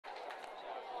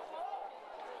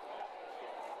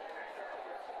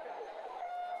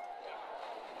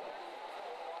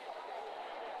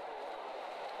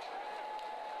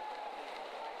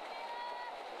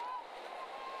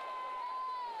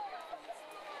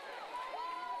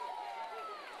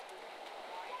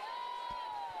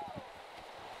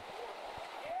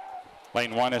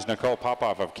Lane 1 is Nicole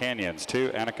Popov of Canyons.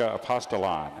 2, Annika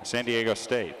Apostolon, San Diego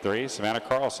State. 3, Savannah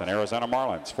Carlson, Arizona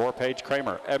Marlins. 4, Paige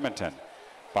Kramer, Edmonton.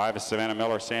 5 is Savannah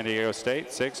Miller, San Diego State.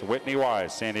 6, Whitney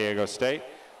Wise, San Diego State.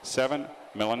 7,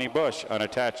 Melanie Bush,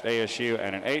 unattached ASU.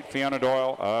 And an 8, Fiona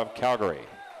Doyle of Calgary.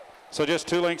 So just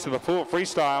 2 links to the pool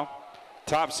freestyle.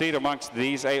 Top seed amongst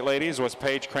these 8 ladies was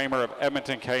Paige Kramer of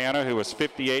Edmonton, Cayena, who was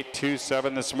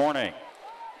 58.27 this morning.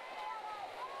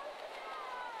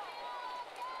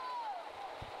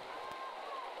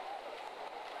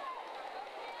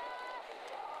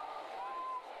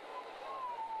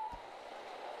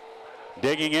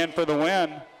 Digging in for the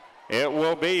win, it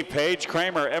will be Paige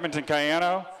Kramer, Edmonton,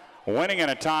 Cayena, winning in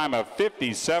a time of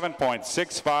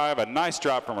 57.65, a nice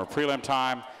drop from her prelim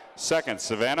time. Second,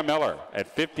 Savannah Miller at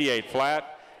 58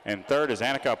 flat, and third is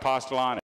Annika Apostolon